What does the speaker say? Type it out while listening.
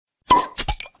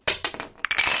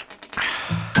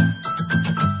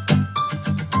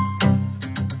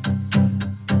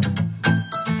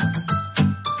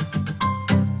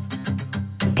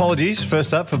Apologies,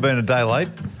 first up, for being a day late.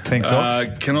 Thanks,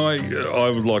 Ox. I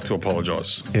would like to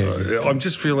apologise. Yeah. I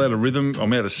just feel out of rhythm.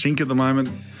 I'm out of sync at the moment.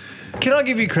 Can I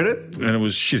give you credit? And it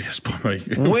was shit-house by me.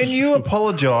 When you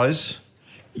apologise,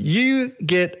 you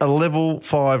get a level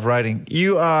 5 rating.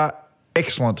 You are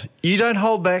excellent. You don't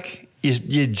hold back.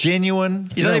 You're genuine.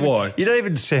 You know why? You don't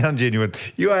even sound genuine.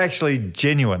 You are actually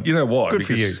genuine. You know why? Good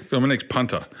for you. I'm an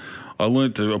ex-punter. I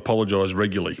learned to apologise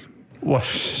regularly. What?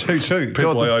 Who?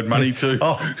 People I owed money to,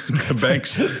 the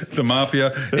banks, the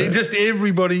mafia, just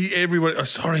everybody. Oh,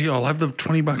 sorry, I'll have the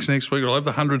 $20 next week, or I'll have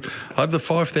the 100, I'll have the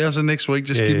 5,000 next week.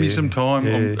 Just give me some time.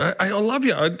 Yeah. I love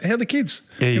you. How are the kids?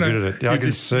 Yeah, you're good at it. I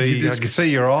can see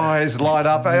your eyes light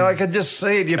up. I can just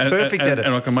see it. You're perfect at it.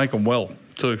 And I can make them well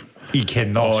too. You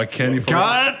cannot. Oh, I can. If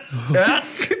Cut.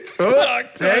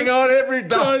 Hang on,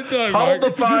 hold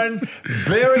the phone.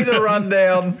 Bury the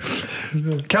rundown.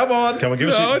 Come on. Come on, give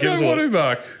us I a... don't want to,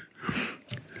 Mark.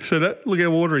 So that, look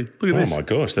how watery. Look at this. Oh, my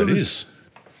gosh, that is...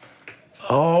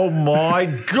 Oh, my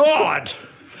God.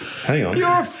 Hang on. You're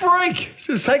a freak.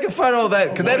 Take a photo of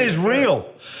that, because that is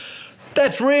real.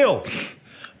 That's real.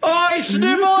 Oh, he's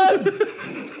snivelling.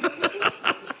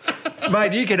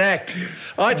 Mate, you can act.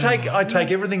 I take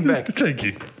everything back. Thank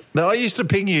you. Now, I used to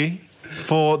ping you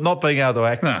for not being able to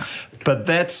act, but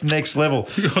that's next level.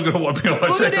 I've got to wipe my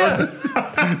eyes out.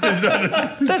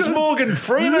 That's Morgan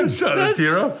Freeman. That's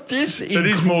hero. Yes, that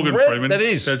is Morgan Freeman. That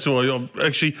is. That's all.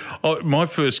 Actually, my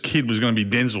first kid was going to be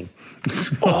Denzel.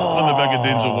 On the back of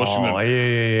Denzel Washington.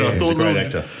 Yeah. I He's a great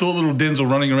actor. Thought little Denzel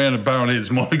running around at Barron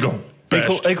Heads might have got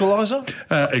bashed. Equalizer?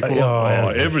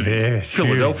 Everything. Yeah,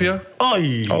 Philadelphia.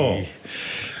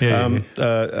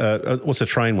 What's the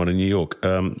train one in New York?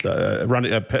 Pelham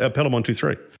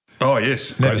 123. Oh,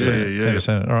 yes. Never seen it.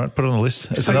 All right, put it on the list.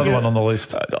 It's another one on the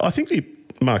list. I think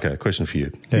Marko, question for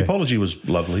you. The apology was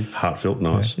lovely, heartfelt,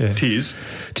 nice. Yeah. Tears.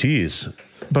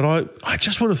 But I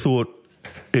just would have thought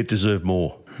it deserved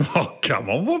more. Oh, come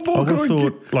on. What I would have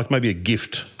thought like maybe a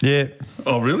gift. Yeah.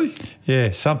 Oh, really?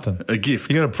 Yeah, something. A gift.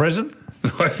 You got a present?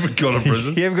 I haven't got a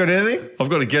present. You haven't got anything? I've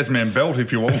got a Gazman belt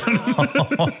if you want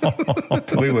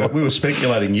one. we were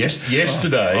speculating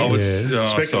yesterday. I was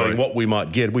speculating what we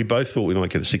might get. We both thought we might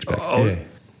get a 6-pack.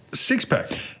 Six-pack?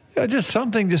 Yeah, just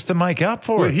something just to make up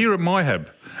for We're it. here at MyHab.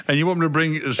 And you want me to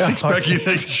bring a 6-pack in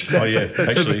each? Oh, yeah,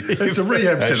 actually. It's a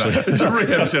rehab centre. It's a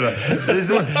rehab centre.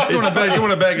 You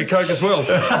want a bag of Coke as well?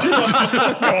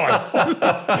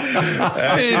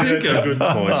 Actually, that's a good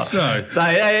point. No.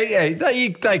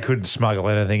 They couldn't smuggle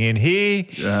anything in here,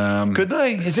 could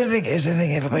they? Has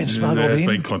anything ever been smuggled in? There has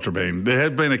been contraband. There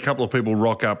have been a couple of people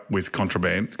rock up with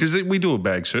contraband because we do a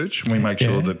bag search. We make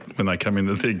sure that when they come in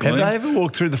that they're clean. Have they ever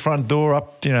walked through the front door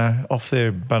up, off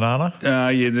their banana?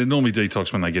 Yeah, they're normally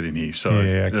detox when they get in here, so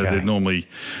they're normally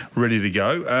ready to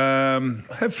go. I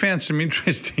have found some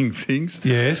interesting things.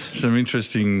 Yes. Some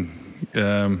interesting...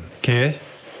 Care?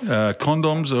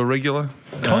 Condoms are regular.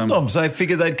 Condoms? They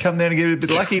figured they'd come down and get a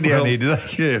bit lucky down here, did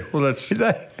they? Yeah, well, that's...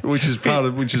 Which is part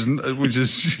of... Which is...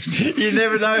 You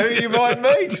never know who you might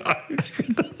meet.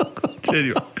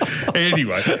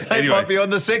 Anyway, they might be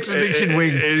on the sex addiction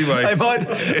wing. Anyway,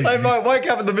 they might wake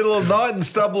up in the middle of the night and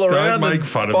stumble around and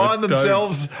find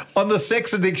themselves on the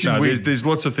sex addiction wing. There's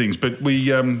lots of things, but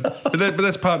but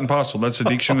that's part and parcel. That's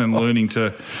addiction and learning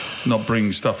to not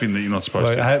bring stuff in that you're not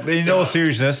supposed to. In all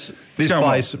seriousness, this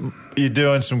place, you're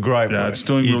doing some great work. Yeah, it's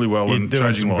doing really well and doing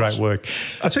changing some lives. great work.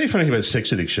 I'll tell you funny about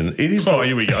sex addiction. It is. Oh,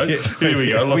 here we go. Here we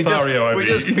go. Lothario over we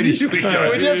here. just finished. We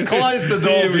just closed the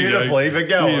door beautifully, but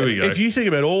go on. Here we go. If you think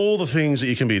about all the things that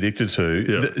you can be addicted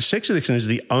to, sex addiction is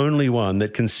the only one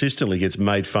that consistently gets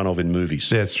made fun of in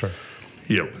movies. Yeah, that's true.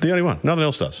 Yep. The only one. Nothing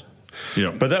else does.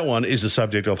 Yeah, but that one is the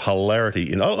subject of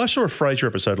hilarity. I saw a Frasier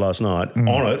episode last night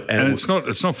on it, and it's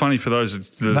not funny for those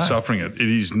that are suffering it. It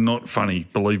is not funny,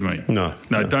 believe me. No.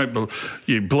 Don't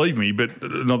believe me, but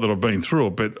not that I've been through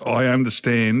it. But I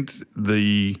understand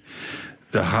the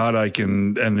heartache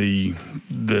and the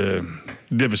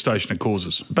devastation it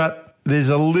causes. But there's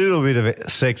a little bit of a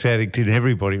sex addict in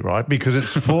everybody, right? Because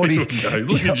it's 40. Look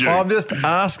at you. I'm just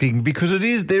asking because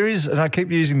there is, and I keep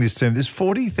using this term, there's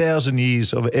 40,000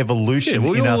 years of evolution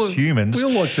in us humans.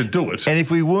 We all like to do it. And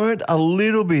if we weren't a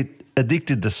little bit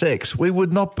addicted to sex, we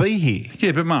would not be here.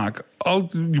 Yeah, but Mark,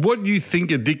 what you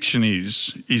think addiction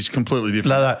is completely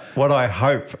different. No, what I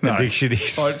hope addiction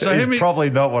is, is probably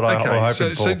not what I'm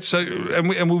hoping for. So,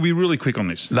 and we'll be really quick on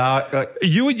this. No,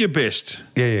 you at your best,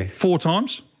 4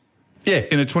 times? Yeah.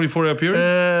 In a 24-hour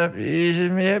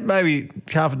period? Maybe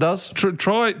half a dozen.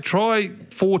 Try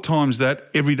 4 times that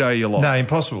every day of your life. No,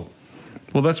 impossible.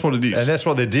 Well, that's what it is. And that's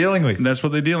what they're dealing with. And that's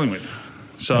what they're dealing with.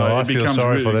 So I feel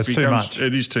sorry for that. That's too much.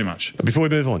 It is too much. Before we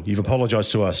move on, you've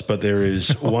apologised to us, but there is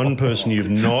one person you've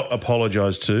not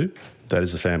apologised to. That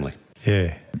is the family.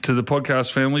 Yeah. To the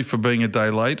podcast family for being a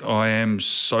day late, I am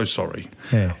so sorry.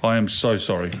 Yeah. I am so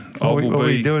sorry. What were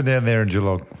you doing down there in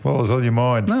Geelong? What was on your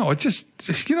mind? No, you know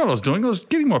what I was doing? I was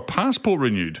getting my passport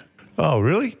renewed. Oh,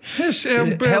 really? Yes.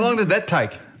 How long did that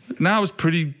take? No, it was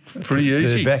pretty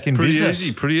easy. Back in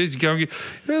business. Pretty easy. Go and get.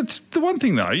 It's the one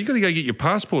thing though. You got to go get your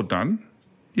passport done.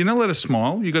 You're not allowed to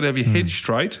smile. You got to have your head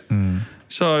straight.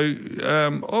 So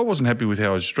I wasn't happy with how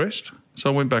I was dressed. So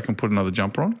I went back and put another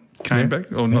jumper on. Came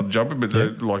back, or not a jumper,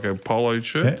 but like a polo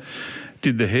shirt. Yeah.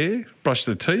 Did the hair, brushed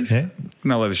the teeth. Yeah.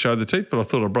 Not allowed to show the teeth, but I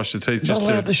thought I'd brush the teeth. Not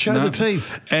allowed to show the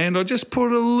teeth. And I just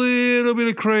put a little bit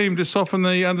of cream to soften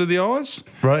the under the eyes.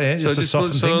 Right, yeah, just to soften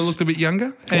things. So I looked a bit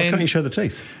younger. Why can't you show the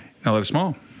teeth? Not allowed to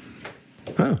smile.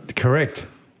 Oh, correct.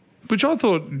 Which I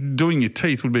thought doing your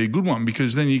teeth would be a good one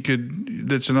because then you could,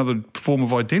 that's another form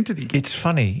of identity. It's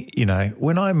funny, you know,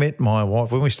 when I met my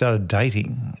wife, when we started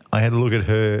dating, I had a look at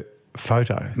her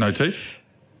photo. No teeth?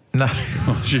 No.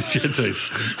 Oh, she had teeth.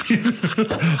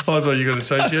 I thought you were going to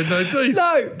say she had no teeth.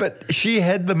 No, but she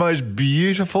had the most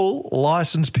beautiful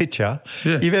licensed picture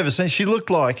you've ever seen. She looked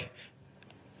like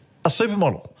a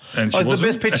supermodel. And she the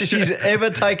best picture she's ever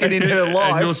taken in her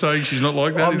life. And you're saying she's not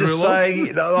like that in real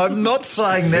life? I'm not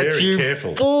saying that, you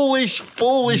careful.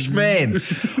 foolish man.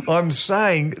 I'm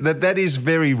saying that is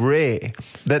very rare,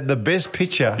 that the best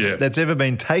picture that's ever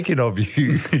been taken of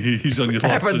you He's on your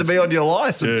happened license. to be on your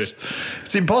licence. Yeah.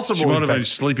 It's impossible. She might have been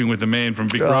sleeping with the man from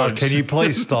Big Oh, Roads. can you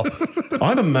please stop?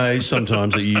 I'm amazed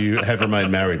sometimes that you have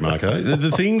remained married, Marko.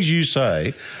 The things you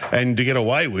say and to get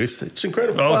away with, it's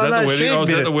incredible. I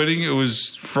was at the wedding. It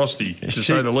was frosty, to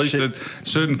say the least, at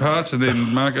certain parts, and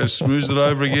then Marko smoothed it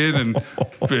over again, and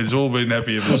it's all been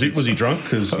happy ever since. Was he drunk?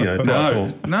 Because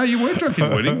No, you weren't drunk in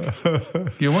the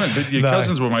wedding. You weren't, but your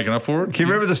cousins were making up for it. Can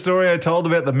you remember the story I told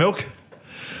about the milk?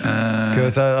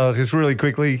 Because just really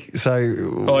quickly, so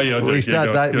I do. we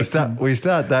start dating.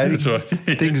 That's right.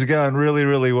 Things are going really,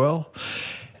 really well,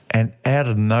 and out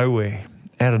of nowhere,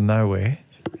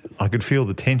 I could feel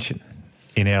the tension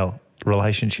in our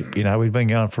relationship. You know, we'd been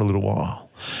going for a little while.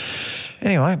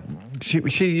 Anyway,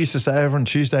 she used to stay over on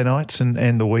Tuesday nights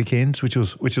and the weekends, which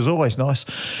was always nice.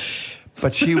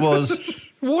 But she was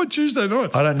Why Tuesday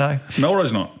nights? I don't know.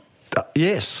 Melrose night.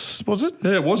 Yes, was it?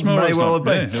 Yeah, it was Melrose May well night.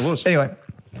 have been. Yeah, it was. Anyway,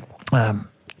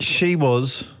 she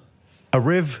was a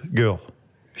Rev girl.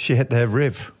 She had to have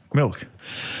Rev milk.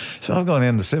 So I've gone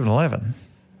down to 7-Eleven.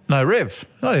 No Rev.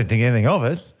 I didn't think anything of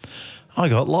it. I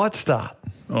got Light Start.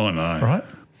 Oh, no. Right?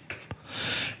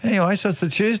 Anyway, so it's the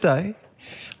Tuesday.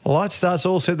 Light Start's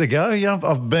all set to go. You know,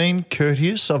 I've been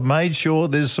courteous. I've made sure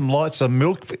there's some lights, some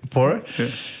milk for it. Yeah.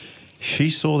 She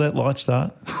saw that Light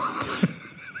Start.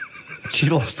 She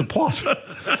lost the plot.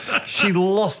 She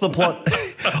lost the plot.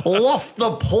 Lost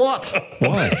the plot.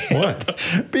 Why?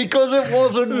 Because it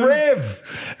wasn't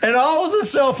Rev. And I was a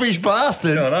selfish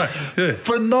bastard Yeah.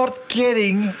 for not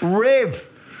getting Rev.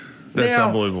 That's now,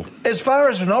 unbelievable. As far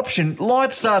as an option,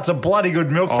 Light Start's a bloody good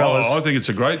milk, fellas. I think it's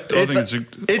a great.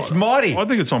 It's mighty. I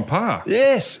think it's on par.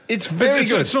 Yes, it's very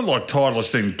good. It's not like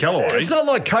Titleist and Callaway. It's not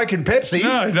like Coke and Pepsi.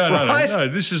 No.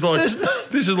 This is like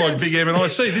Big M and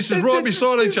IC. This is right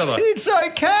beside each other. It's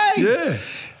okay. Yeah.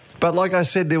 But like I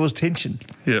said, there was tension.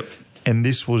 Yep. And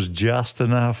this was just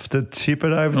enough to tip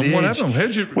it over the edge. What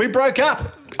happened? We broke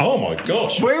up. Oh my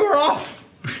gosh. We were off.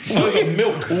 Over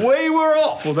milk. We were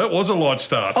off. Well, that was a Light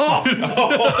Start. Off.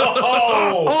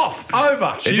 Off.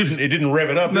 Over. It didn't rev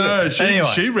it up. No, did it?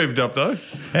 she revved up though.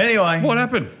 Anyway, what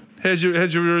happened? How'd you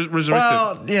resurrect it?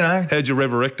 Well, you know. How'd you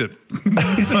resurrect it?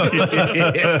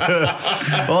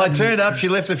 Well, I turned up. She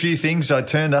left a few things. I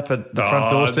turned up at the front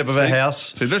doorstep of her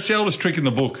house. See, that's the oldest trick in the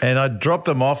book. And I dropped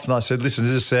them off and I said, listen,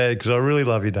 this is sad because I really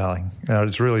love you, darling. You know,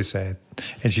 it's really sad.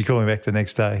 And she called me back the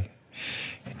next day.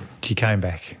 She came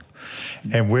back.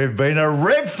 And we've been a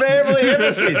Rev family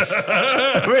ever since.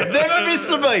 We've never missed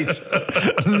a beat.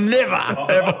 Never.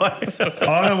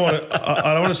 I don't want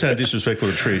to sound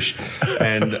disrespectful to Trish,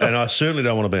 and I certainly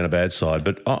don't want to be on a bad side.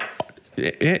 But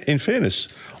in fairness,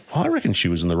 I reckon she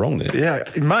was in the wrong there. Yeah,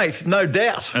 mate, no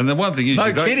doubt. And the one thing is,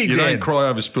 you don't cry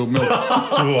over spilled milk.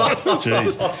 Oh,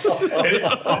 jeez.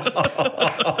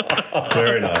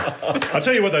 Very nice. I'll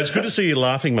tell you what, though, it's good to see you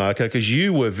laughing, Marko, because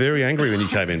you were very angry when you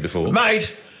came in before.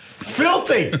 Mate.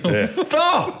 Filthy! Yeah.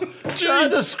 Oh, a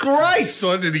disgrace!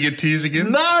 Did you get tears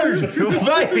again? No,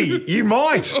 maybe you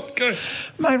might. Okay,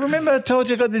 mate. Remember I told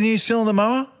you I got the new cylinder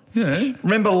mower? Yeah.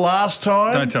 Remember last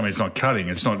time? Don't tell me it's not cutting.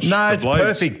 It's not. No, the it's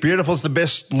blades. perfect. Beautiful. It's the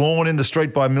best lawn in the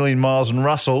street by a million miles. And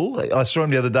Russell, I saw him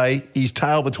the other day, his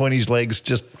tail between his legs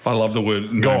just... I love the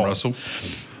word name Gone. Russell.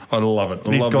 I love it.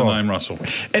 I He's love gone. the name Russell.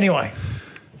 Anyway,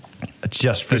 it's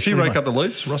just Does he freshly rake made. up the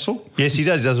leaves, Russell? Yes, he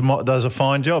does. He does a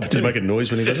fine job. Does he make a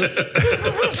noise when he does it?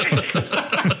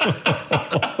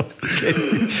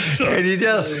 Can you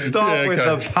just stop Yeah, with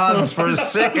okay. the puns for a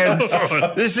second?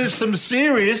 This is some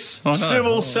serious know.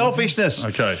 civil selfishness.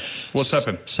 Okay. What's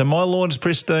happened? So my lawn's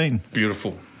pristine.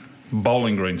 Beautiful.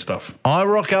 Bowling green stuff. I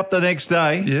rock up the next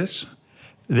day. Yes.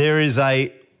 There is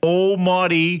a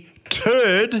almighty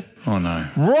turd Oh, no.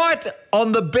 right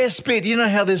on the best bit. You know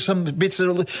how there's some bits that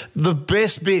are the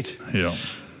best bit Yeah.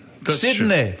 That's sitting true.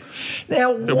 there.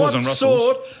 Now, what wasn't Russell's.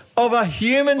 sort of a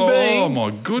human being? Oh, my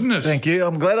goodness. Thank you.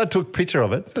 I'm glad I took a picture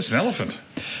of it. That's an elephant.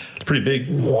 It's pretty big.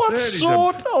 What That is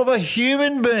sort of a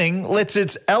human being lets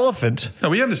its elephant No,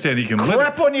 we understand he can let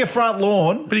crap it, on your front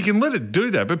lawn but he can let it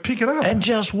do that, but pick it up. and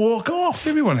just walk off?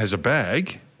 Everyone has a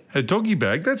bag, a doggy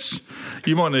bag. That's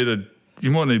you might need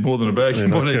more than a bag. Yeah, You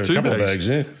might might need a two couple of bags. bags,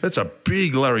 yeah. That's a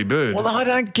big Larry Bird. Well, I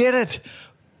don't get it.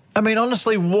 I mean,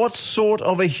 honestly, what sort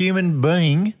of a human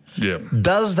being yeah.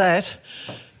 does that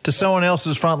to someone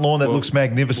else's front lawn that looks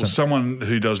magnificent? Well, someone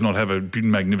who does not have a big,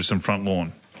 magnificent front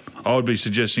lawn. I would be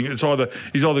suggesting he's either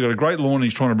got a great lawn and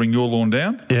he's trying to bring your lawn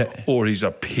down, Yeah. or he's a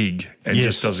pig and Yes.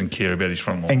 just doesn't care about his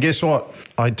front lawn. And guess what?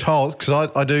 Because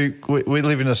I do, we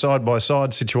live in a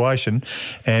side-by-side situation,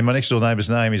 and my next-door neighbour's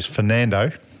name is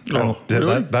Fernando. Oh,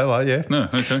 really? They like, yeah. No,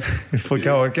 okay. If we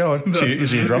go on.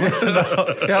 Is he a drummer?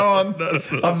 Go on.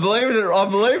 I'm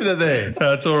leaving it there.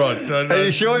 That's all right. Are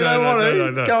you sure you don't want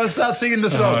to? No. Go and start singing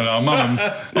the song. No, Mum.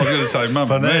 I was going to say Mum.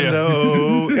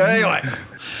 Fernando. Anyway,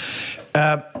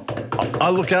 I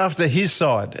look after his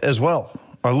side as well.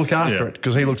 I look after Yeah. it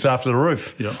because he looks after the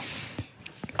roof. Yeah.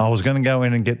 I was going to go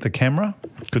in and get the camera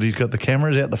because he's got the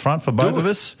cameras out the front for both of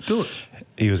us. Do it.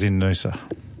 He was in Noosa.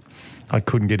 I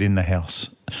couldn't get in the house.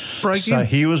 Break in.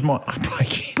 He was my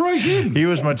Break in. He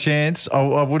was my chance.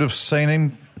 I would have seen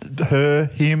him, her,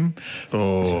 him,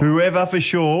 whoever for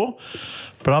sure.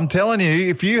 But I'm telling you,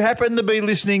 if you happen to be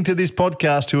listening to this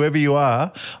podcast, whoever you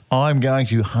are, I'm going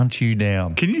to hunt you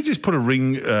down. Can you just put a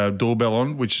Ring doorbell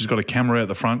on, which has got a camera out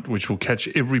the front, which will catch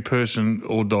every person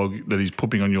or dog that is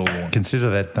pooping on your lawn? Consider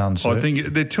that done, sir. I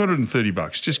think they're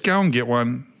 $230. Just go and get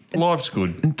one. Life's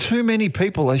good. And too many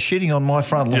people are shitting on my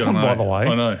front lawn, Yeah, I know. by the way.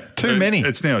 I know. Too many.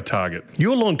 It's now a target.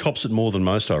 Your lawn cops it more than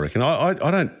most, I reckon. I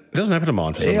don't. It doesn't happen to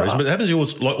mine for some Yeah, reason, but it happens to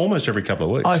yours like almost every couple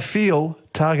of weeks. I feel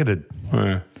targeted.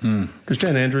 Yeah. Does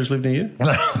Dan Andrews live near you?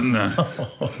 No.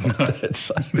 Don't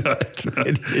say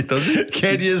that. Does it?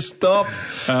 Can you stop,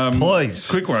 please?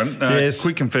 Quick one. Yes.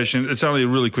 Quick confession. It's only a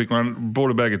really quick one.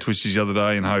 Bought a bag of Twisties the other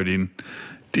day and hoed in.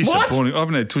 Disappointing. I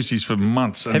haven't had Twisties for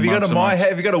months. And Have you months got and months.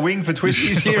 have you got a wing for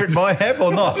Twisties here at my hab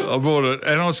or not? I bought it,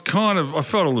 and I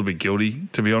felt a little bit guilty,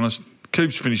 to be honest.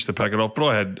 Coops finished the packet off, but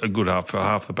I had a good half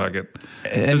the packet.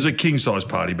 It was a king-size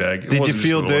party bag. Did you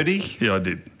feel dirty? Yeah, I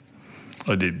did.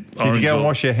 Did you go and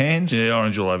wash your hands? Yeah,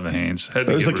 orange all over the hands. Had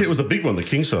to It was, get rid it was the big one, the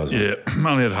king size one. Yeah,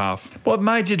 only had half. What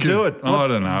made you do it? I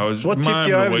don't know. It was what tipped moment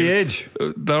you of over week. the edge?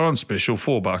 They're on special,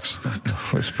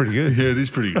 $4. That's pretty good. Yeah, it is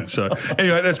pretty good. So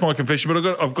anyway, that's my confession.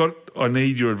 But I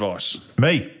need your advice.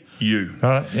 Me. You. All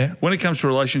right, yeah. When it comes to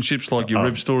relationships, like your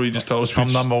Rev story you just told us,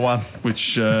 I'm number one.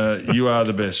 which you are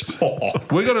the best.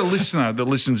 We've got a listener that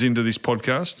listens into this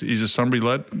podcast. He's a Sunbury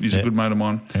lad. He's a good mate of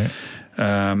mine. Yeah.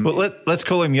 Well, let's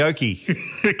call him Yoki.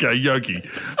 Okay, Yoki.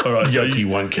 All right, Yoki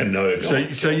one can know. So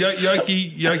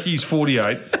Yoki's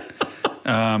 48.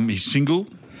 He's single.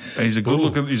 And he's a good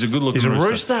looking. He's a good looking. He's a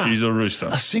rooster. He's a rooster.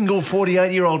 A single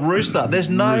 48-year-old rooster. There's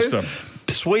no Rooster.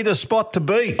 sweeter spot to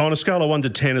be. On a scale of 1 to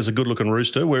 10 as a good looking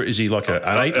rooster, where is he like an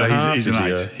 8? He's an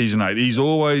 8. He's an 8. He's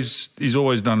always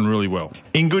done really well.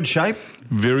 In good shape?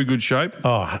 Very good shape.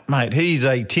 Oh, mate, he's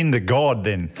a Tinder god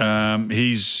then.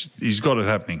 He's got it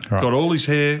happening. Right. Got all his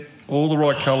hair, all the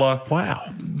right colour.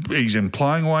 Wow. He's in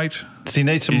playing weight. Does he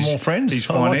need some more friends? He's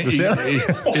I like the sound.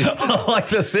 I like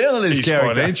the sound of this He's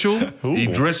character. financial. He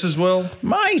dresses well.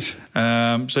 Mate.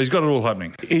 So he's got it all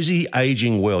happening. Is he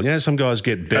aging well? You know, some guys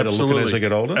get better looking as they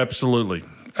get older. Absolutely.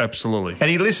 And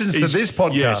he listens to this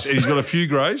podcast. Yes, and he's got a few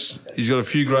greys. Oh,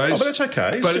 but that's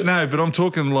okay. But I'm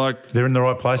talking like... They're in the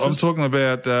right places. I'm talking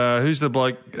about... who's the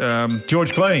bloke...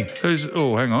 George Clooney.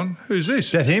 hang on. Who's this?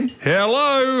 Is that him?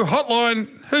 Hello, hotline.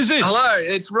 Who's this? Hello,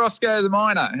 it's Roscoe the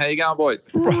Miner. How you going, boys?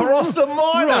 Ross the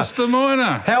Miner. Ross the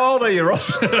Miner. How old are you,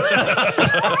 Ross? I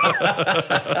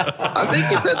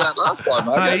think you said that last time,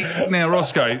 mate. Hey, now,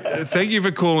 Roscoe, thank you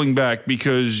for calling back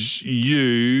because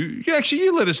you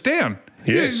let us down.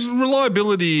 Yes.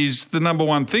 Reliability is the number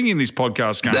one thing in this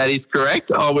podcast game. That is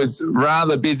correct. I was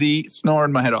rather busy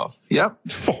snoring my head off. Yep.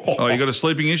 Oh, you got a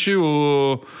sleeping issue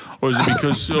or is it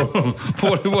because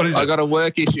what is it? I got a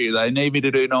work issue. They need me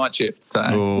to do night shift. So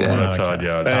That's hard,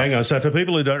 yeah. Hang on. So for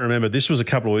people who don't remember, this was a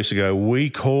couple of weeks ago. We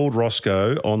called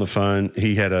Roscoe on the phone.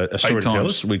 He had a story to tell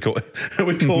us. We called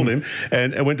him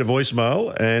and went to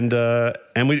voicemail and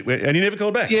he never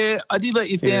called back. Yeah, I did let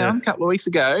you down a couple of weeks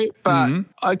ago, but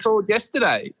I called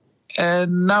yesterday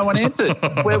and no one answered.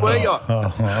 Where were you?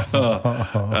 Yeah.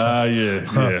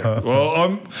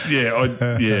 Well,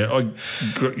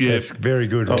 It's very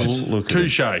good.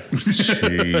 Touche.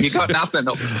 You got nothing.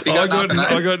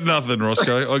 I got nothing,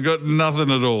 Roscoe. I got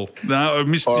nothing at all. No, I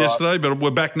missed yesterday, but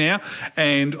we're back now,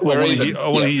 and I want to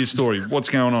hear your story. What's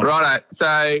going on? Righto.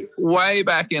 So way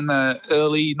back in the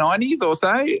early 90s or so,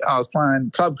 I was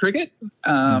playing club cricket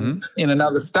in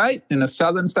another state, in a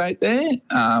southern state there.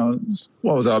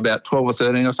 What was I, about 12 or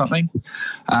 13 or something?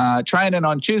 Training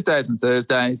on Tuesdays and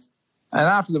Thursdays. And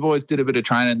after the boys did a bit of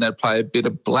training, they'd play a bit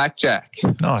of blackjack.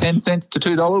 Nice. 10 cents to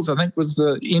 $2, I think, was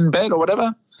the in bet or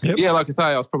whatever. Yep. Yeah, like I say,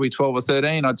 I was probably 12 or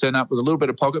 13. I'd turn up with a little bit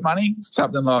of pocket money,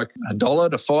 something like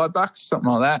 $1 to $5,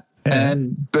 something like that,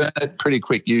 and burn it pretty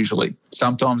quick usually.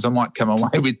 Sometimes I might come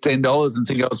away with $10 and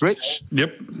think I was rich.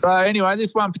 Yep. So anyway,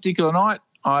 this one particular night,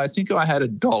 I think I had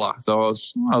 $1, so I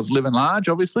was living large,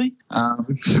 obviously.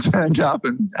 Turned up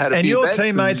and had a few And your bets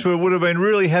teammates would have been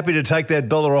really happy to take that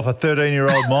 $1 off a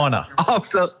 13-year-old minor. off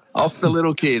the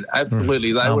little kid,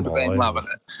 absolutely. They would have been loving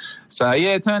it. So,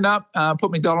 yeah, turned up, put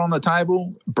my dollar on the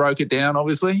table, broke it down,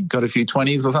 obviously, got a few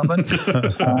 20s or something.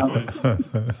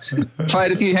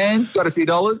 Played a few hands, got a few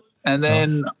dollars, and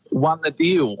then won the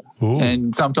deal. Ooh.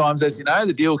 And sometimes, as you know,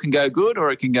 the deal can go good or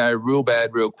it can go real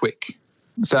bad real quick.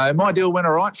 So my deal went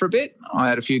all right for a bit. I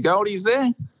had a few goldies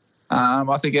there.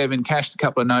 I think I even cashed a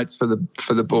couple of notes for the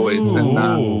boys. Ooh,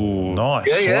 and,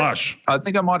 nice. Flush. I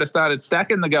think I might have started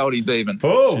stacking the goldies even.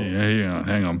 Oh. Yeah.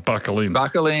 Hang on. Buckle in.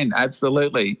 Buckle in,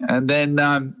 absolutely. And then,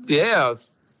 I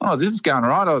was, this is going all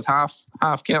right. I was half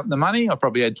counting the money. I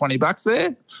probably had $20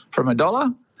 there from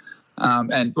 $1.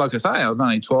 And like I say, I was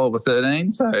only 12 or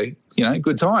 13, so,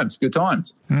 good times.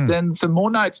 Then some more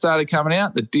notes started coming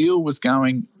out. The deal was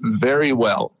going very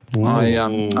well.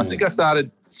 I think I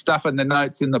started stuffing the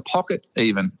notes in the pocket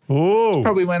even. Ooh.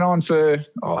 Probably went on for,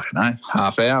 I don't know,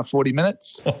 half hour, 40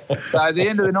 minutes. So at the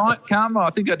end of the night I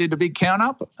think I did a big count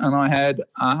up and I had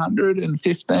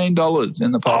 $115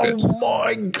 in the pocket. Oh,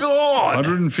 my God.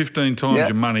 115 times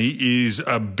your money is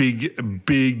a big,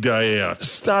 big day out.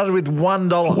 Started with $1.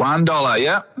 $1,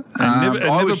 yeah. And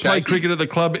never play cricket at the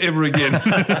club ever again. No,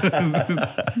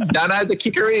 the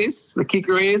kicker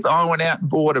is I went out and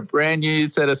bought a brand new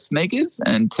set of sneakers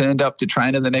and turned up to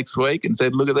trainer the next week and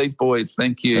said, look at these boys,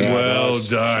 thank you. Well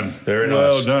done. Very nice.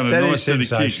 Well done. That is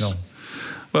sensational.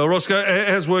 Well, Roscoe,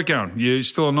 how's work going? You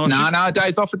still on night shift? No,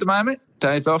 days off at the moment.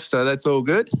 Days off, so that's all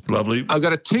good. Lovely. I've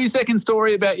got a 2-second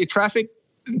story about your traffic,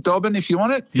 Dobbin, if you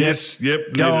want it. Yes,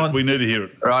 yep. Go on. We need to hear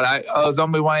it. Right, I was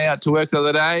on my way out to work the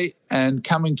other day and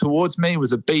coming towards me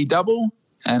was a B double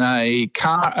and a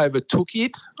car overtook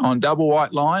it on double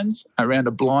white lines around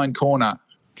a blind corner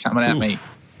coming at me.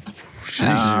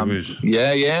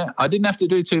 Yeah. I didn't have to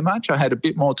do too much. I had a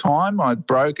bit more time. I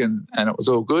broke and it was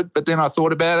all good. But then I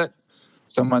thought about it.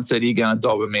 Someone said, you're going to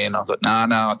dobber me. And I thought, no,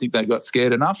 I think they got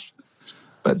scared enough.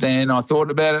 But then I thought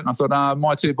about it and I thought,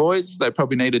 my two boys, they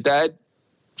probably need a dad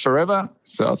forever.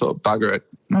 So I thought, bugger it.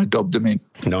 I dobbed them in.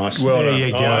 Nice. Well done. There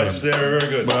you go. Nice. Very,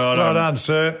 very good. Well done,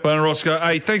 sir. Well done, Roscoe.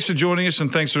 Hey, thanks for joining us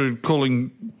and thanks for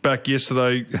calling back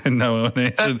yesterday and no one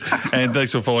answered. And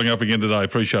thanks for following up again today.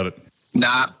 Appreciate it.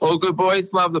 Nah, all good,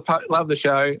 boys. Love the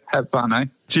show. Have fun, eh?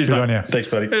 Cheers, Good mate. on you. Thanks,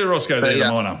 buddy. Here's Roscoe there,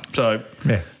 the minor. So,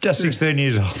 yeah, just 16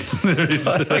 years old.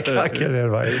 I can't get it out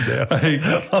of my head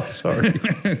now.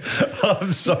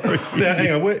 I'm sorry. Now,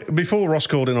 hang on. Before Ross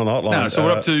called in on the hotline. No, so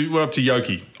we're up to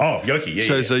Yoki. Oh, Yoki, yeah.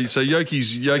 So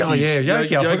Yoki's. Oh, yeah,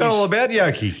 Yoki. I forgot all about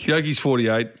Yoki. Yoki's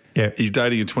 48. Yeah. He's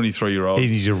dating a 23-year-old.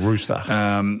 He's a rooster.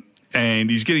 And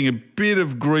he's getting a bit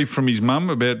of grief from his mum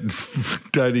about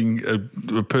dating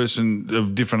a person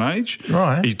of different age.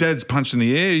 Right. His dad's punched in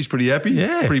the air. He's pretty happy.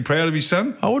 Yeah. Pretty proud of his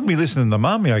son. I wouldn't be listening to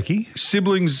Mum, Yoki.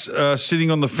 Siblings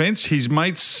sitting on the fence. His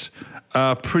mates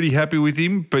are pretty happy with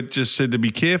him, but just said to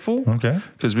be careful. Okay.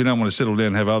 Because we don't want to settle down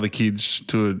and have other kids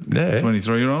to a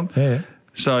 23-year-old. Yeah.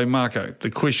 So, Marko,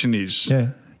 the question is,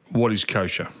 what is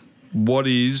kosher? What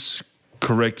is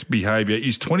correct behaviour?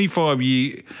 Is a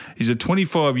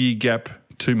 25-year gap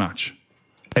too much?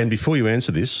 And before you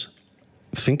answer this,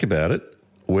 think about it.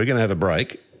 We're going to have a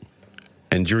break.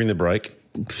 And during the break,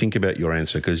 think about your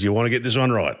answer because you want to get this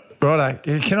one right.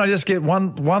 Righto. Can I just get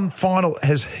one final?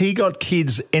 Has he got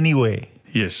kids anywhere?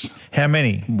 Yes. How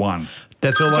many? One.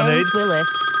 That's all I need? James Willis.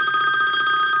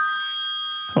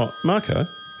 Oh, Marko.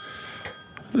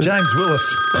 James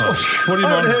Willis. Put him I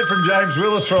haven't on. heard from James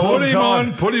Willis for a long Put him time.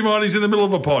 on. Put him on. He's in the middle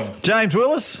of a pod. James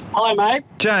Willis? Hi, mate.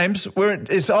 James,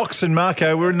 it's Ox and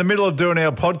Marko. We're in the middle of doing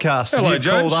our podcast. Hello, and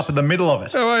you James. called up in the middle of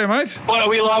it. How are you, mate? What, are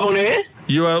we live on air?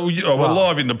 We're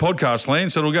live in the podcast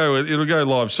land, so it'll go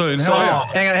live soon. How So, are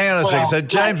you? hang on a second. So, Well,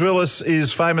 James Willis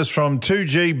is famous from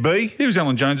 2GB, He was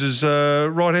Alan Jones's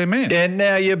right-hand man. and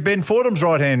now you're Ben Fordham's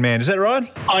right-hand man. Is that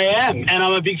right? I am, and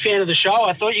I'm a big fan of the show.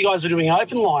 I thought you guys were doing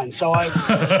open line, so I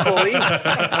called in.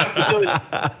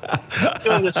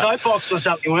 Doing the soapbox or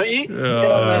something, weren't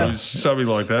you? Something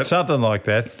like that. Something like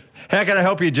that. How can I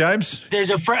help you, James? There's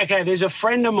a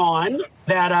friend of mine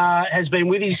that has been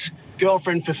with his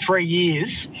girlfriend for 3 years,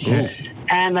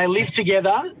 and they live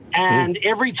together, and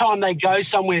every time they go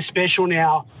somewhere special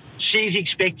now, she's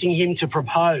expecting him to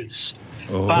propose.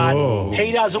 But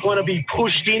he doesn't want to be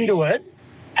pushed into it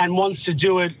and wants to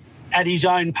do it at his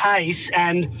own pace,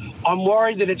 and I'm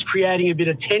worried that it's creating a bit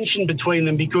of tension between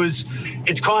them because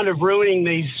it's kind of ruining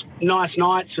these nice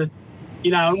nights that,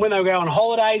 and when they go on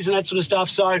holidays and that sort of stuff.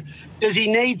 So does he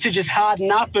need to just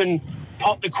harden up and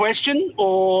pop the question,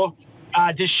 or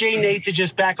does she need to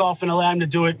just back off and allow him to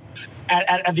do it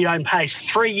at the own pace?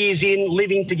 3 years in,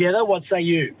 living together, what say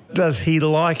you? Does he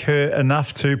like her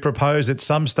enough to propose at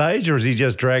some stage, or is he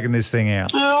just dragging this thing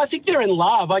out? I think they're in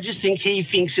love. I just think he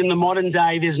thinks in the modern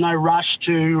day there's no rush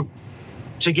to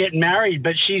get married,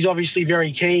 but she's obviously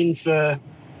very keen for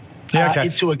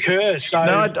it to occur. So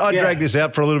No, I'd drag this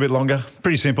out for a little bit longer.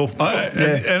 Pretty simple.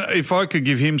 And if I could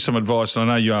give him some advice,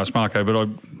 and I know you asked Marko, but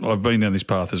I've been down this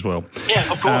path as well. Yeah,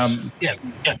 of course. Yeah.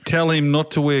 Tell him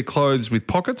not to wear clothes with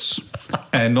pockets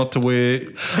and not to wear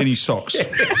any socks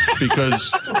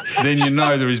because then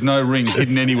there is no ring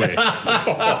hidden anywhere.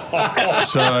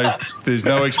 So there's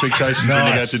no expectations when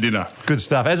you go to dinner. Good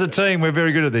stuff. As a team, we're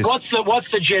very good at this. What's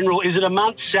the general? Is it a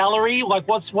month's salary? Like,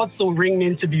 what's the ring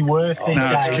meant to be worth these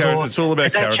No, it's days? carrot. Or It's all about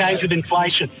has that carrots. changed with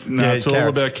inflation? No, it's all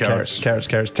about carrots.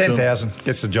 Carrots. 10,000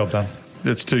 gets the job done.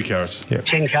 It's 2 carrots. Yeah.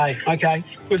 10K. Okay.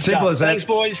 Good Simple stuff. as that. Thanks,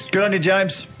 boys. Good on you,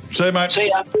 James. See you, mate. See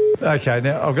ya. Okay,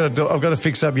 now I've got to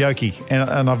fix up Yoki,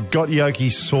 and I've got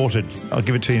Yoki sorted. I'll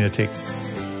give it to you in a tick.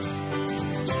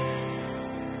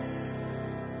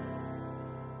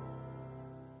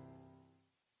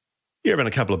 You're having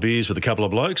a couple of beers with a couple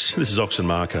of blokes. This is Ox and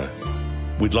Marko.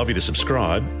 We'd love you to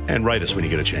subscribe and rate us when you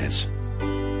get a chance.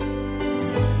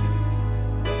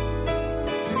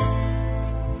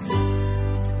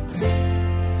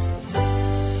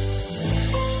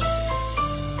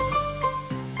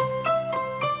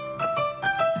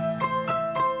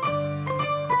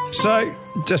 So,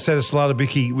 just had a salada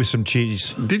bicky with some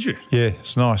cheese. Did you? Yeah,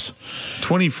 it's nice.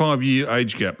 25-year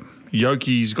age gap.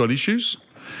 Yoki's got issues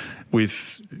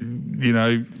with,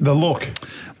 The look.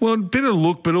 well, a bit of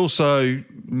look, but also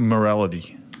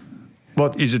morality.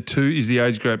 What Is the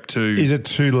age gap too? is it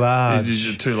too large?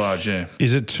 Is it too large? Yeah.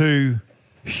 Is it too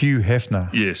Hugh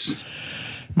Hefner? Yes.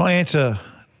 My answer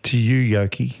to you,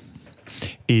 Yoki,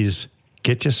 is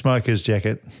get your smoker's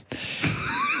jacket,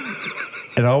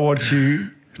 and I want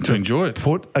you To enjoy it.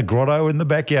 put a grotto in the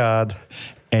backyard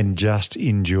and just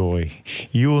enjoy.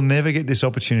 You will never get this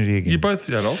opportunity again. You're both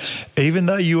adults. Even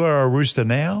though you are a rooster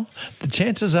now, the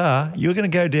chances are you're going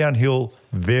to go downhill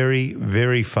very,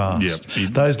 very fast.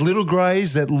 Yep. Those little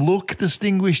greys that look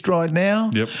distinguished right now,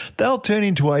 Yep. they'll turn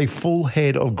into a full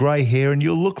head of grey hair and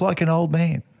you'll look like an old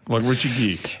man. Like Richard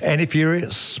Gere. And if you're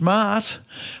smart,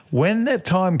 when that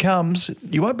time comes,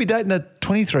 you won't be dating a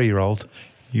 23-year-old.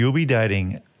 You'll be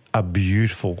dating a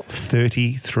beautiful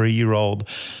 33-year-old,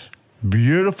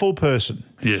 beautiful person.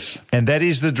 Yes. And that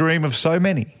is the dream of so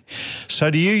many.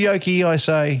 So to you, Yoki, I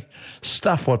say,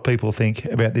 stuff what people think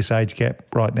about this age gap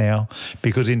right now,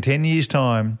 because in 10 years'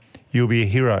 time, you'll be a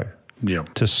hero Yeah.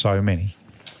 to so many.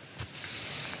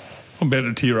 I'm about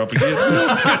to tear up again.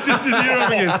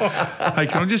 Hey,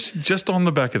 can I just on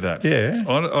the back of that? Yeah.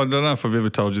 I don't know if I've ever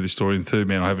told you this story in Third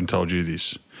Man. I haven't told you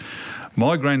this.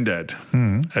 My granddad,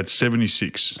 at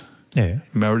 76, Yeah.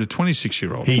 married a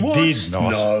 26-year-old. He did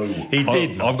not. No. He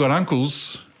did not. I've got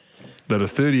uncles that are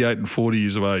 38 and 40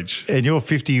 years of age. And you're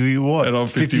 50, what? And I'm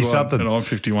 51. 50-something. And I'm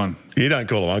 51. You don't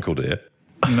call him uncle, do you?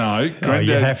 No, granddad,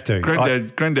 you have to.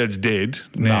 Granddad's dead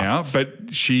now,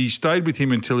 but she stayed with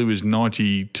him until he was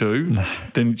 92.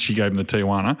 Then she gave him the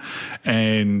Tijuana,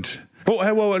 and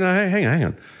Well, no, hang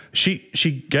on. She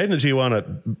gave him the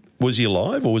Tijuana. Was he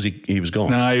alive or was he was gone?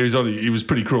 no, he was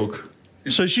pretty crook.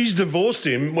 So she's divorced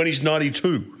him when he's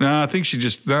 92. No, I think she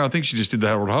just did the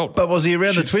Harold Holt. But was he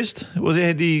around the twist? Was he?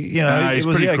 Had he? You know, he's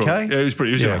was he pretty okay? crook. Yeah, he was pretty.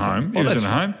 He was in a home. Well, He was in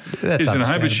a home. That's He was in a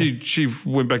home, but understandable. she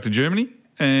went back to Germany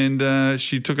and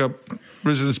she took up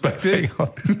residence back there. Hang on.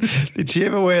 Did she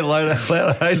ever wear Lola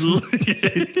Hazel?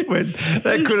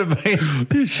 That could have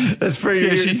been. That's pretty.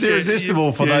 Yeah, It's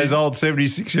irresistible for yeah. those old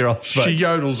 76-year-olds. She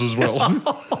yodels as well.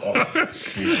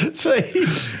 See,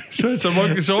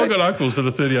 so I got uncles that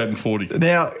are 38 and 40.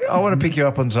 now I want to pick you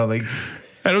up on something.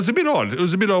 And it was a bit odd. It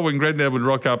was a bit odd when Granddad would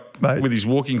rock up Mate. with his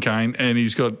walking cane and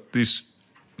he's got this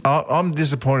I'm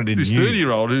disappointed in you.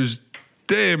 30-year-old who's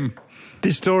damn.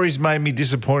 This story's made me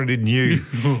disappointed in you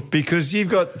because you've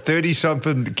got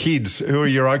 30-something kids who are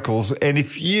your uncles, and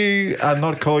if you are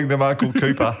not calling them Uncle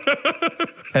Cooper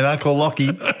and Uncle Lockie,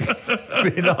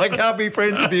 then I can't be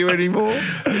friends with you anymore.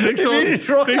 Next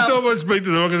time I speak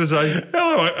to them, I'm going to say,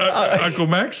 hello, Uncle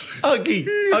Max.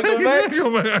 Uncle Max.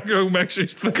 Uncle Max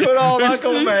is Good old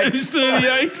Uncle Max. He's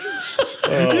 38.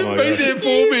 You've been there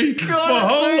for me my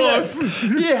whole life.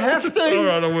 You have to. All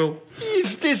right, I will.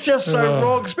 It's just so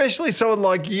wrong, especially someone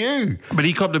like you. But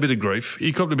he copped a bit of grief.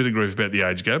 He copped a bit of grief about the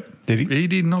age gap. Did he? He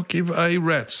did not give a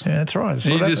rat's. Yeah, that's right. That's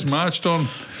He what just happens. marched on.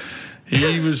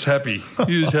 He was happy.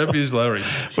 He was happy as Larry.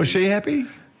 Was she happy?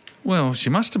 Well,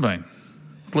 she must have been.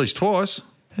 At least twice.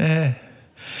 Yeah.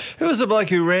 Who was the bloke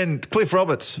who ran? Cliff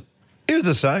Roberts. He was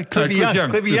the same. Cliffy Young.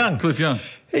 Cliffy Young. Cliff Young.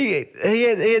 He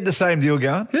had the same deal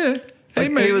going. Yeah. He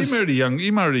Like, married a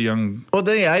young. Well,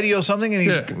 then he 80 or something, and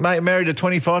he's Yeah. married a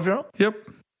 25-year-old, Yep.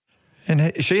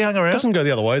 and she hung around. It doesn't go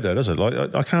the other way, though, does it?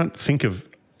 Like I can't think of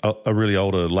a really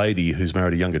older lady who's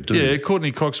married a younger dude. Yeah,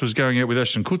 Courtney Cox was going out with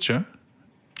Ashton Kutcher.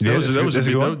 Yeah, That was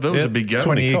a big gap.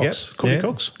 20-year gap. Cox. Courtney Yeah.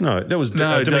 Cox? No, that was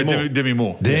No, Demi Moore. Demi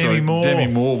Moore. Demi Sorry, Moore. Demi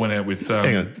Moore went out with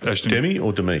Hang on, Ashton. Demi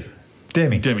or Demi?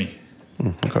 Demi. Demi.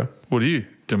 Okay. What are you?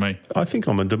 Demi. I think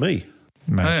I'm a Demi.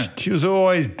 Mate, Yeah. she was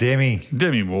always Demi.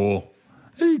 Demi Moore.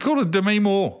 You called her Demi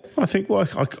Moore. I think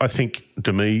I think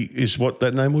Demi is what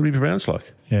that name would be pronounced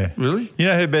like. Yeah. Really? You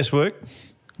know her best work?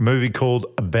 A movie called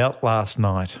About Last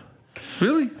Night.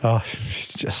 Really? Oh,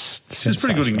 she's just She's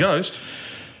pretty good in sensational. Ghost.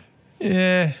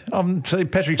 Yeah. See,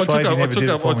 Patrick I Swayze never did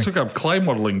it for I me. took up clay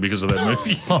modelling because of that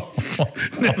movie.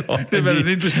 never had an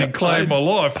interest in clay in my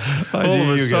life. I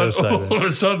knew you were gonna say All of a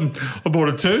sudden, I bought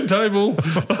a turntable.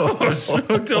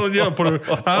 I'm telling you, I put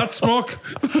an art smock.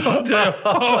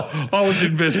 I was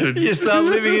invested. You start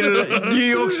living in a New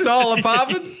York-style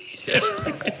apartment?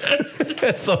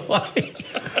 That's the way.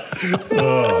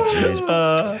 Oh,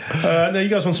 jeez. Now, you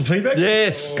guys want some feedback?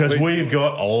 Yes. Because we've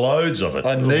got loads of it.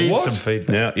 I need What? some feedback.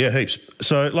 Now, yeah, heaps.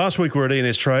 So last week we were at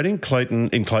E&S Trading, Clayton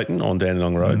on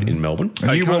Dandenong Road in Melbourne.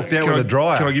 And you Can I- walked out can with I- a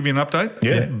dryer. Can I give you an update?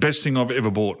 Yeah. Best thing I've ever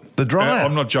bought. The dryer?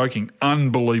 I'm not joking.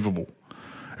 Unbelievable.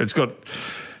 It's got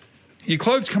your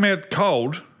clothes come out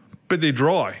cold, but they're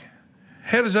dry.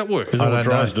 How does that work? Is that what don't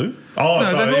dryers know. do? Oh, No,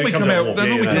 so they it normally comes come out. warm. They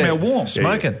normally Yeah, come yeah. out warm,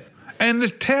 Smoking. and the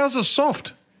towels are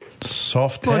soft,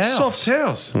 Soft like towels. soft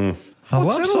towels. I What's love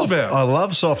that all soft, about? I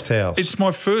love soft towels. It's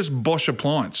my first Bosch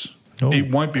appliance. Oh.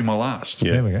 It won't be my last.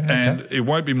 Yeah. There we go. Okay. And it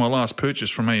won't be my last purchase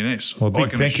from E&S. Well, big I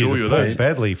can thank assure you you to Paul that.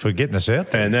 Badley for getting us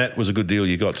out there. And that was a good deal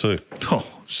you got too. Oh,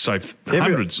 save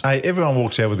hundreds. Everyone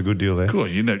walks out with a good deal there. Cool,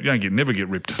 you never get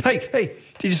ripped. Hey,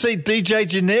 did you see DJ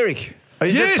Generic?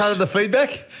 Is that Yes. part of the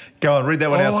feedback? Go on, read that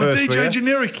one out first. will DJ ya?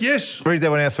 Generic, yes. Read that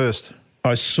one out first.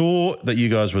 I saw that you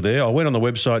guys were there. I went on the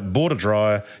website, bought a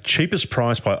dryer, cheapest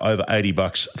price by over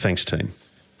 $80. Thanks, team.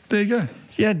 There you go.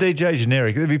 Yeah, DJ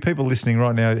Generic. There'll be people listening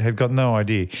right now who have got no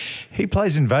idea. He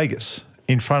plays in Vegas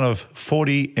in front of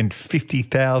 40 and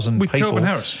 50,000 With people. Calvin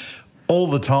Harris. All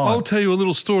the time. I'll tell you a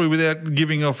little story without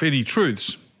giving off any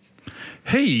truths.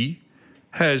 He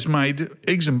has made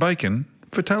eggs and bacon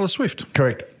for Taylor Swift.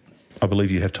 Correct. I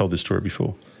believe you have told this story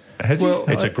before. Has Well,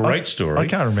 he? It's a great story. I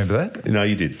can't remember that. No,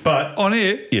 you did. But On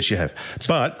air. yes, you have.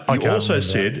 But I you can't also remember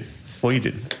said, well, you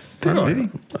did. Did I?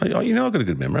 he? You know, I've got a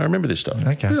good memory. I remember this stuff.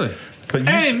 Okay. Really? But you,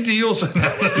 And he also...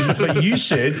 but you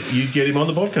said you'd get him on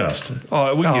the podcast.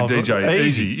 Oh, we can Oh, get DJ.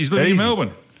 Easy. He's living in Easy.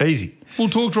 Melbourne. Easy. We'll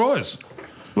talk dryers.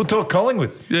 We'll talk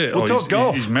Collingwood. Yeah. We'll talk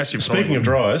golf. He's massive. Speaking of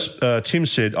dryers, Tim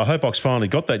said, I hope Ox finally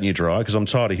got that new dryer because I'm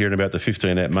tired of hearing about the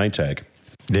 15-amp Maytag.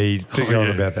 Yeah, you do go on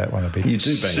yeah. about that one a bit. You do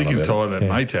bang Sick on and about tired of that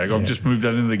Yeah. Maytag. I've just moved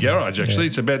that into the garage, actually.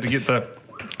 It's about to get the...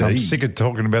 I'm sick of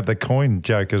talking about the coin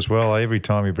joke as well. Every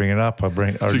time you bring it up, I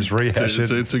just rehash it.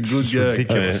 It's a good gag.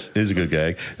 ridiculous. It is a good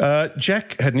gag.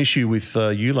 Jack had an issue with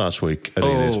you last week at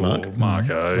E&S, Mark.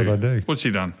 Marko. What'd I do? What's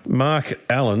he done? Mark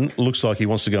Allen looks like he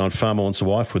wants to go and farm once a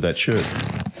wife with that shirt.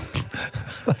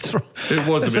 That's right. It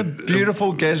was It's a a bit...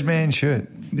 beautiful Gazman shirt.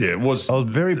 Yeah, it was. I was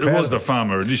very proud It was of the it.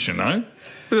 farmer edition, no?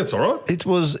 But that's all right.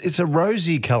 It's a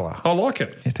rosy colour. I like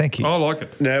it. Yeah, thank you. I like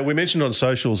it. Now, we mentioned on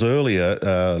socials earlier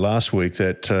last week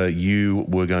that you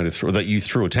were going to that you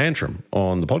threw a tantrum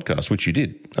on the podcast, which you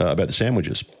did, about the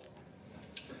sandwiches.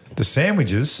 The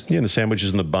sandwiches? Yeah, the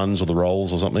sandwiches and the buns or the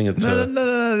rolls or something. It's,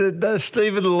 No.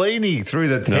 Stephen Leaney threw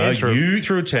the no, tantrum. you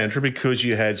threw a tantrum because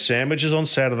you had sandwiches on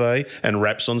Saturday and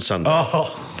wraps on Sunday. Don't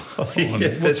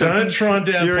try and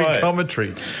downplay during it.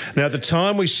 commentary. Now, at the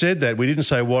time we said that, we didn't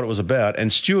say what it was about,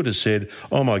 and Stuart has said,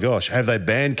 oh my gosh, have they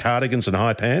banned cardigans and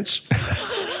high pants?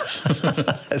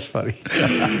 That's funny.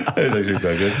 That's actually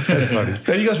quite good. That's funny.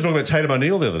 Now, you guys were talking about Tatum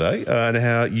O'Neill the other day and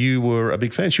how you were a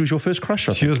big fan. She was your first crush,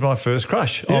 I think. She was my first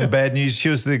crush on Bad News. She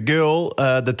was the girl,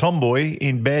 the tomboy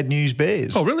in Bad News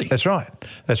Bears. Oh, really? That's right.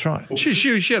 That's right.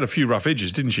 She had a few rough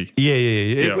edges, didn't she? Yeah.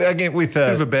 Yeah. Again, with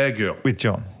Bit of a bad girl. with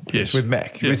John. Yes. With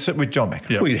Mac. Yeah. With John Mac.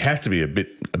 Yeah. Well, you'd have to be a bit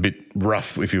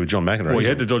rough if you were John McEnroe. Well, you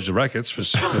had to dodge the rackets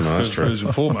first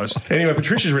and foremost. Anyway,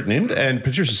 Patricia's written in, and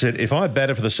Patricia said, if I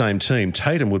batted for the same team,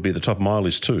 Tatum would be at the top of my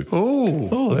list too.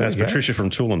 Oh, That's Patricia from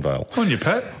Toolenvale. on you,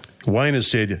 Pat. Wayne has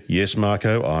said, yes,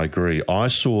 Marko, I agree. I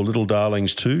saw Little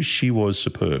Darlings too. She was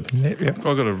superb. Yep. I've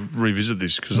got to revisit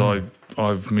this because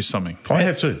I've missed something. I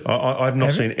have too. I've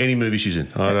not seen any movie she's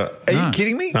in. Are you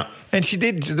kidding me? No. And she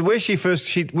did where she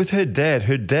with her dad.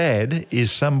 Her dad is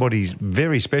somebody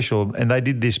very special, and they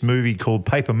did this movie called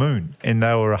Paper Moon, and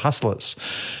they were hustlers.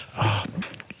 Oh,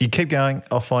 you keep going,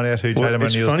 I'll find out who Tatum O'Neill's dad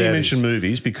is. It's funny you mention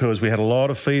movies because we had a lot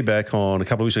of feedback on a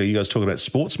couple of weeks ago. You guys talking about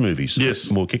sports movies. Yes.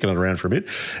 And we're kicking it around for a bit.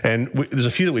 And there's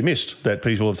a few that we missed that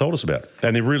people have told us about.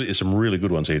 And there's some really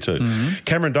good ones here too. Mm-hmm.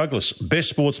 Cameron Douglas, best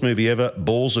sports movie ever,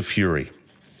 Balls of Fury.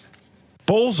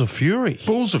 Balls of Fury.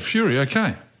 Balls of Fury,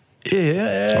 okay.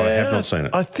 Yeah. I have not seen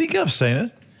it. I think I've seen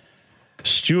it.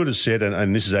 Stuart has said,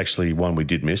 and this is actually one we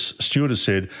did miss, Stuart has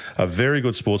said, a very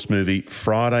good sports movie,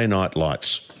 Friday Night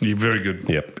Lights. You're very good.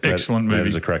 Yep. Excellent movie. That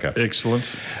is a cracker.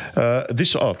 Excellent.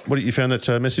 You found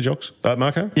that message, Ox?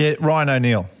 Marko? Yeah, Ryan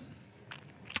O'Neill.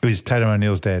 It was Tatum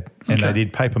O'Neill's dad. And Okay. they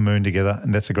did Paper Moon together,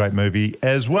 and that's a great movie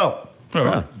as well. All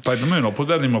right. Paper Moon, I'll put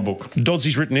that in my book.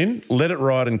 Dodsy's written in, Let It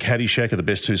Ride and Caddyshack are the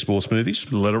best two sports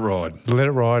movies. Let it ride. Let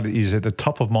It Ride is at the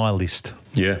top of my list.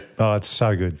 Yeah. Oh, it's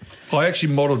so good. I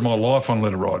actually modelled my life on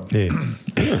Let It Ride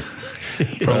Yeah.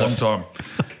 for a long time.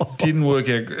 Didn't work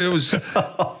out. It was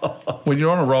when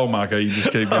you're on a roll, Marko, you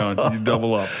just keep going. You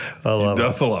double up. I love it.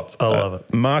 Double up. I love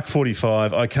it. Mark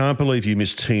 45, I can't believe you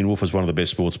missed Teen Wolf as one of the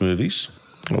best sports movies.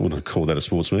 I wouldn't call that a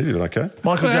sports movie, but okay.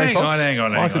 Michael J. Hang Fox.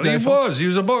 on. Michael J. He Fox. was. He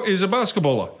was a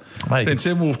basketballer. Mate, Then it's-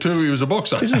 Tim Wolf 2, he was a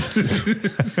boxer. This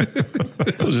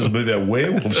is a movie about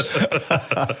werewolves.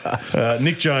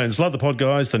 Nick Jones, love the pod,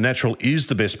 guys. The Natural is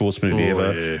the best sports movie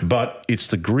ever, yeah. but it's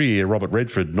the Greer, Robert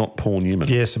Redford, not Paul Newman.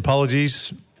 Yes,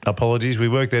 apologies. We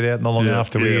worked that out not long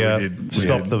after we did.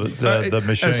 stopped the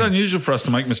machine. It's unusual for us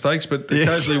to make mistakes, but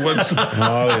Yes. occasionally one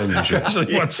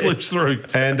slips through.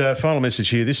 And final message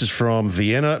here. This is from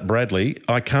Vienna Bradley.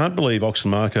 I can't believe Ox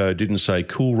and Marko didn't say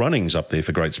Cool Runnings up there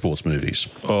for great sports movies.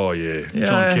 Oh, yeah. Yeah.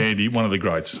 John Candy, one of the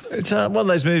greats. It's one of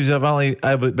those movies I've only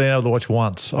been able to watch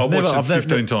once. I've watched it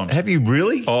 15 times. Have you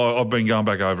really? Oh, I've been going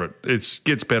back over it. It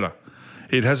gets better.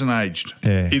 It hasn't aged.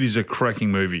 Yeah. It is a cracking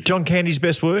movie. John Candy's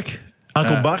best work?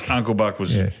 Uncle Buck? Uncle Buck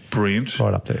was brilliant.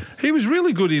 Right up there. He was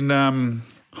really good in Home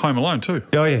Alone too.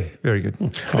 Oh, yeah. Very good.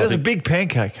 There's a big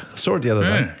pancake. I saw it the other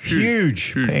day.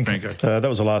 Huge pancake. That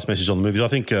was the last message on the movies. I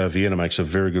think Vienna makes a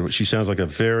very good... She sounds like a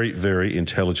very, very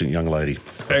intelligent young lady.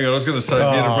 Hang on, I was going to say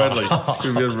Vienna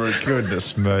Bradley.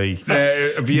 Goodness me.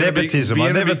 Vienna, Nepotism.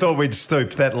 I never thought we'd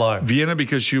stoop that low. Vienna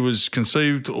because she was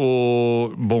conceived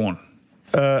or born?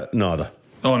 Neither.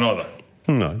 Oh, neither.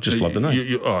 No, just love the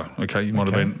name. Okay. You might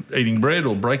have been eating bread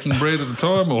or breaking bread at the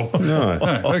time, or No.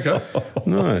 okay.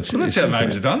 No, Well, that's how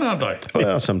names are done, aren't they?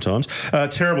 Well, sometimes.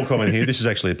 Terrible comment here. This is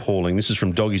actually appalling. This is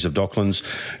from Doggies of Docklands.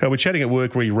 We're chatting at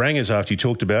work re Rangers after you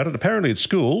talked about it. Apparently at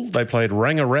school, they played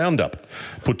Ranger Roundup.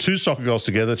 Put two soccer goals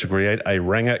together to create a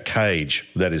Ranger cage.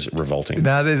 That is revolting.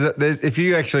 No, if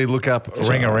you actually look up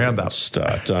Ring Around Up,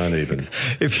 Don't even.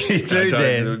 if you do,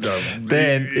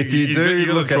 Dan, if you do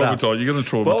you're look it up. You're going to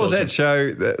traumatize What was them. that show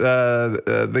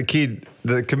that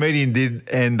the comedian did,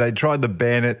 and they tried to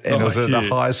ban it, and it was at the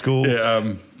high school?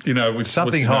 Yeah, with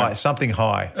Something high. Summer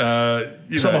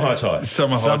Heights High.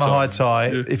 Summer Heights High.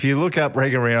 Yeah. If you look up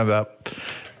Ring Around Up,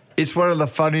 it's one of the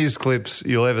funniest clips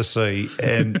you'll ever see.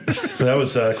 And That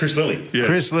was Chris Lilly. Yes.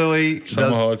 Chris Lilly.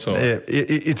 Summer Heights High. Yeah,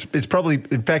 it's probably,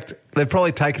 in fact, they've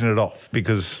probably taken it off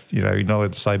because, you're not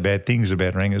allowed to say bad things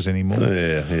about ringers anymore.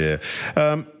 Yeah.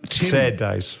 Tim, Sad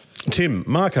days. Tim,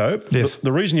 Marko, Yes.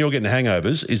 the reason you're getting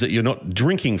hangovers is that you're not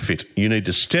drinking fit. You need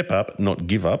to step up, not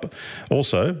give up.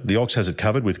 Also, the Ox has it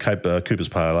covered with Cooper's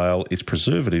Pale Ale. It's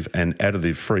preservative and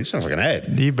additive free. Sounds like an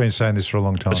ad. You've been saying this for a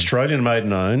long time. Australian made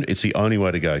and owned. It's the only way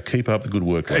to go. Keep up the good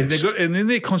work, And, lads. and in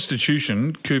their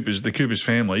constitution, the Cooper's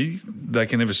family, they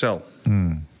can never sell.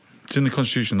 It's in the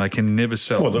constitution. They can never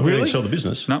sell. Well, they really sell the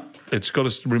business. No, it's got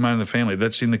to remain in the family.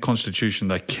 That's in the constitution.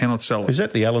 They cannot sell it. Is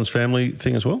that the Allen's family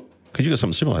thing as well? Because you got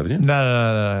something similar, haven't you?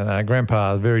 No.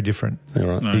 Grandpa, very different. Yeah,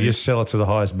 right. You just sell it to the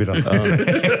highest bidder. Okay.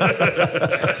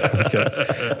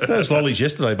 Those lollies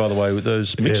yesterday, by the way, with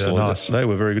those mixed they're lollies, nice. they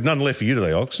were very good. None left for you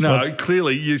today, Ox. No,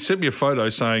 clearly you sent me a photo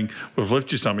saying we've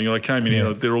left you something. And I came in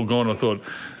here, they're all gone. I thought,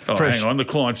 Fresh. hang on, the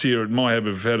clients here at MyHab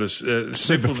have had a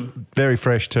Super, very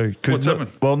fresh too. What's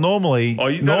happened? Well, normally, Oh,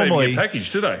 they don't even get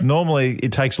packaged, do they? Normally,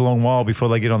 it takes a long while before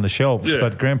they get on the shelves, Yeah.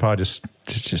 but Grandpa just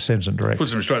sends them direct.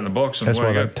 Puts them straight in the box. And That's away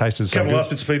why you they go. tasted so Couple good. last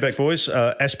bits of feedback, boys.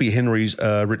 Aspie Henry's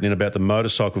written in about the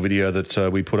motorcycle video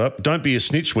that we put up. Don't be a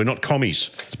snitch. We're not commies.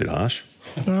 It's a bit harsh.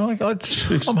 Well,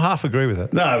 I'm half agree with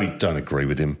it. No, we don't agree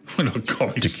with him. We're not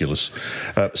commies. Ridiculous.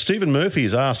 Stephen Murphy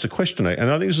has asked a question,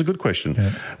 and I think it's a good question.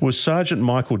 Yeah. Was Sergeant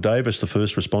Michael Davis the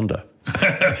first responder?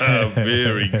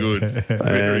 Very good.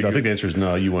 And I think the answer is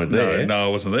no, you weren't there. No, I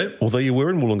wasn't there. Although you were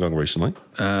in Wollongong recently.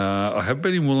 I have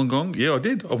been in Wollongong. Yeah, I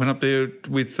did. I went up there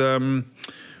with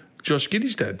Josh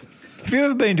Giddy's dad. Have you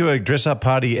ever been to a dress-up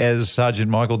party as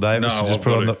Sergeant Michael Davis? No, and just I've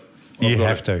put got on to. the. You I've got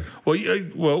have to.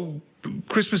 Well,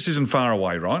 Christmas isn't far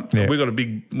away, right? Yeah. We got a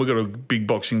big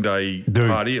Boxing Day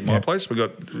party at my place. We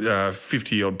got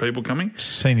 50 odd people coming.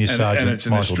 Senior Sergeant and it's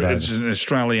Michael Davis. It's an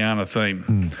Australiana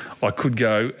theme. I could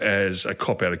go as a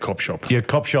cop out of Cop Shop. Yeah,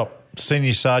 Cop Shop.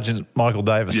 Senior Sergeant Michael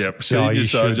Davis. Yep, Senior you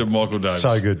Sergeant should. Michael Davis.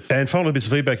 So good. And final bits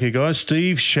of feedback here, guys.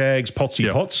 Steve Shaggs Potsy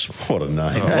Yep. Potts. What a name.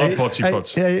 I love Potsy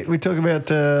Potts. Hey, we talk about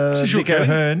this your Nick caddy?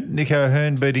 O'Hearn. Nick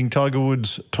O'Hearn beating Tiger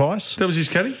Woods twice. That was his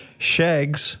caddy?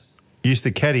 Shaggs used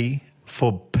to caddy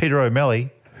for Peter O'Malley,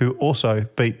 who also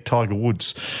beat Tiger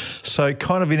Woods. So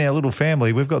kind of in our little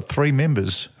family, we've got 3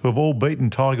 members who have all beaten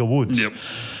Tiger Woods. Yep.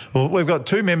 Well, we've got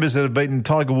 2 members that have beaten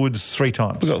Tiger Woods 3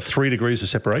 times. We've got 3 degrees of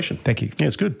separation. Thank you. Yeah,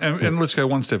 it's good. And let's go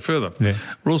one step further. Yeah.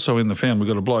 We're also in the family.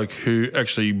 We've got a bloke who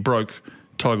actually broke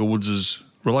Tiger Woods'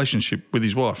 relationship with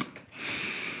his wife.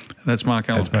 And that's Mark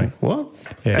Allen. That's me. What?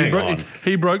 Yeah. Hang on.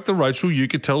 He broke the Rachel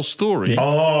Yucatel story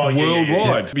Oh, yeah,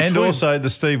 worldwide. And also the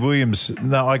Steve Williams.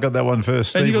 No, I got that one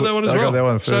first. And you Steve- got that one as I well. got that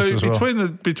one first so as well.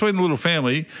 between the little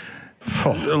family,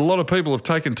 a lot of people have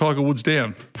taken Tiger Woods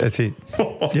down. That's it.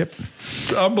 Yep.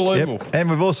 Unbelievable. Yep. And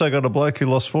we've also got a bloke who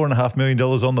lost $4.5 million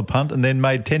on the punt and then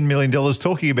made $10 million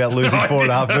talking about losing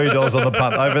 $4.5 million on the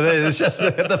punt over there. It's just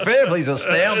the family's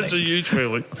astounding. That's a huge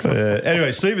feeling.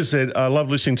 Anyway, Steve has said, I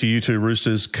love listening to you two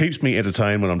roosters. Keeps me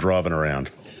entertained when I'm driving around.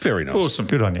 Very nice. Awesome.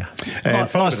 Good on you. And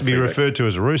final Nice bit to of be feedback. referred to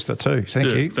as a rooster too. Thank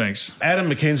Yeah, you. thanks. Adam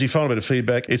McKenzie, final bit of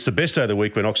feedback. It's the best day of the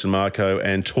week when Ox and Marko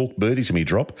and Talk Birdie to me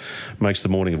drop. Makes the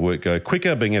morning of work go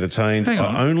quicker, being entertained. Hang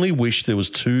on. I only wish there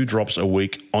was 2 drops a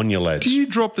week on you lads. Do you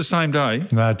drop the same day?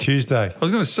 No, Tuesday. I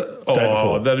was going to say,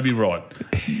 before. that'd be right.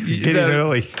 Get in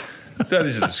early. That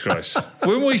is a disgrace.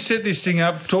 When we set this thing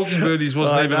up, Talking Birdies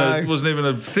wasn't even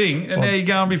a thing, and now you're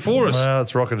going before us. Well,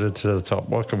 it's rocketed to the top.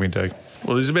 What can we do?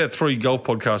 Well, there's about 3 golf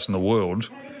podcasts in the world.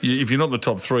 If you're not in the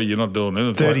top 3, you're not doing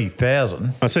anything.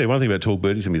 30,000. I'll tell you one thing about Talk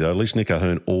Birdie to me, though. At least Nick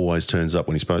O'Hearn always turns up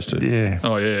when he's supposed to. Yeah.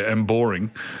 Oh, yeah, and boring.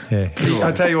 Yeah.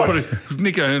 I tell you what.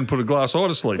 Nick O'Hearn put a glass eye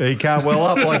to sleep. He can't well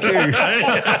up like you. he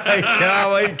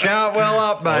can't well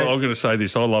up, mate. I'm going to say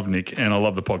this. I love Nick, and I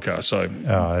love the podcast, so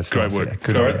that's great nice, work. yeah.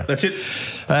 Good All on right. you. That's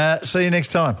it. See you next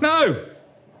time. No.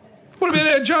 What about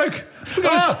our joke? We've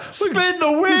got to Spin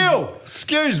the wheel.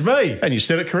 Excuse me. And you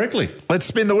said it correctly. Let's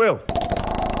spin the wheel.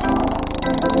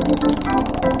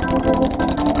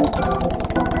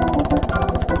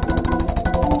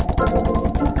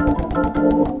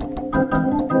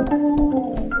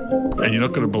 And you're not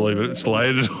going to believe it. It's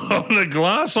landed on a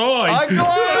glass eye. A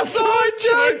glass eye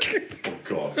joke.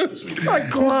 God. A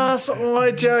glass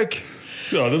eye joke.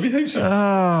 Oh, there'll be heaps of.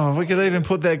 Oh, we could even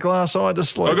put that glass eye to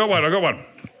sleep. I got one.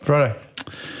 Righto.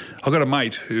 I got a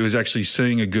mate who was actually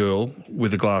seeing a girl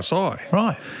with a glass eye,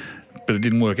 Right. but it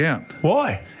didn't work out.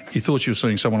 Why? He thought she was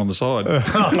seeing someone on the side.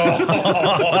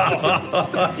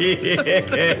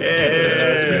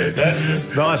 That's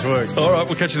good. Nice work. All right,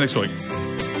 we'll catch you next week.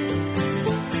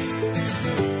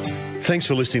 Thanks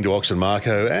for listening to Ox and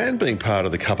Marko and being part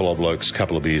of the Couple of Blokes,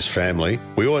 Couple of Beers family.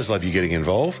 We always love you getting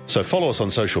involved, so follow us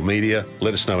on social media,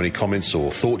 let us know any comments or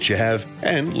thoughts you have,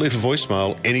 and leave a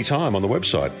voicemail anytime on the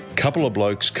website,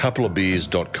 coupleofblokes,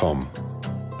 coupleofbeers.com.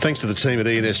 Thanks to the team at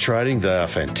E&S Trading. They are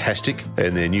fantastic,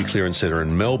 and their new clearance centre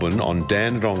in Melbourne on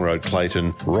Dandenong Road,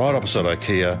 Clayton, right opposite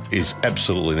IKEA, is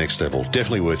absolutely next level.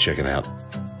 Definitely worth checking out.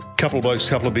 Couple of Blokes,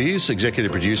 Couple of Beers.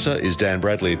 Executive producer is Dan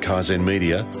Bradley at Kaizen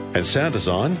Media, and sound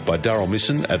design by Darryl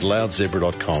Misson at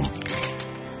loudzebra.com.